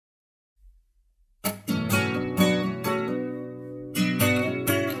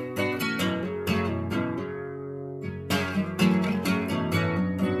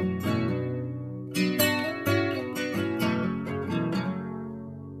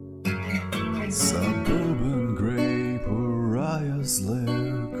Suburban grey, pariah's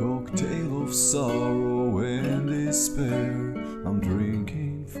lair, cocktail of sorrow and despair, I'm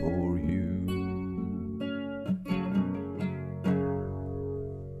drinking for you.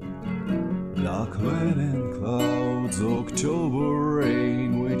 Black leaden clouds, October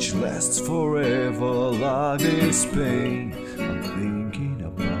rain, which lasts forever like this pain, I'm thinking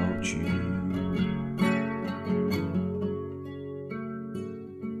about you.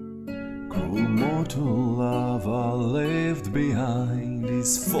 Cool mortal love I left behind,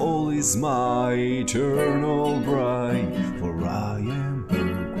 this fall is my eternal bride, for I am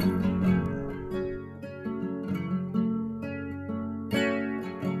her groom.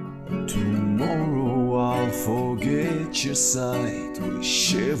 Tomorrow I'll forget your sight, we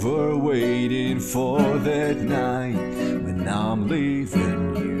shiver waiting for that night when I'm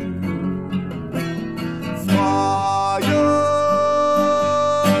leaving you. Fire,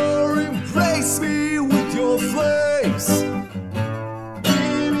 me with your flames,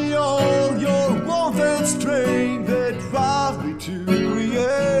 give me all your warmth and strength that drive me to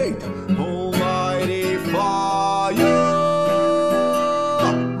create. Almighty fire,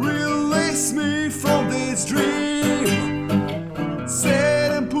 release me from this dream,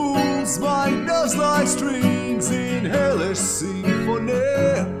 set and pulls my nerves like strings in hellish symphony.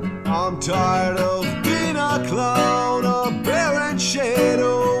 I'm tired of being a clown, a barren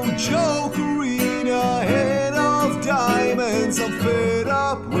shadow, joke arena, head of diamonds. I'm fed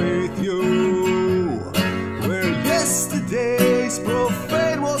up with you. Where yesterday's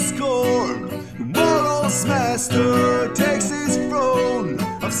prophet was scorned, tomorrow's master takes his throne.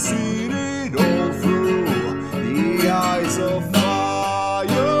 I've seen it all through the eyes of fire.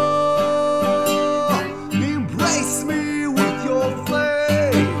 Embrace me with your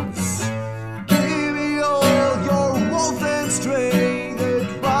flames, give me all your warmth and strength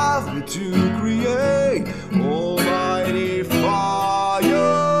that drive me to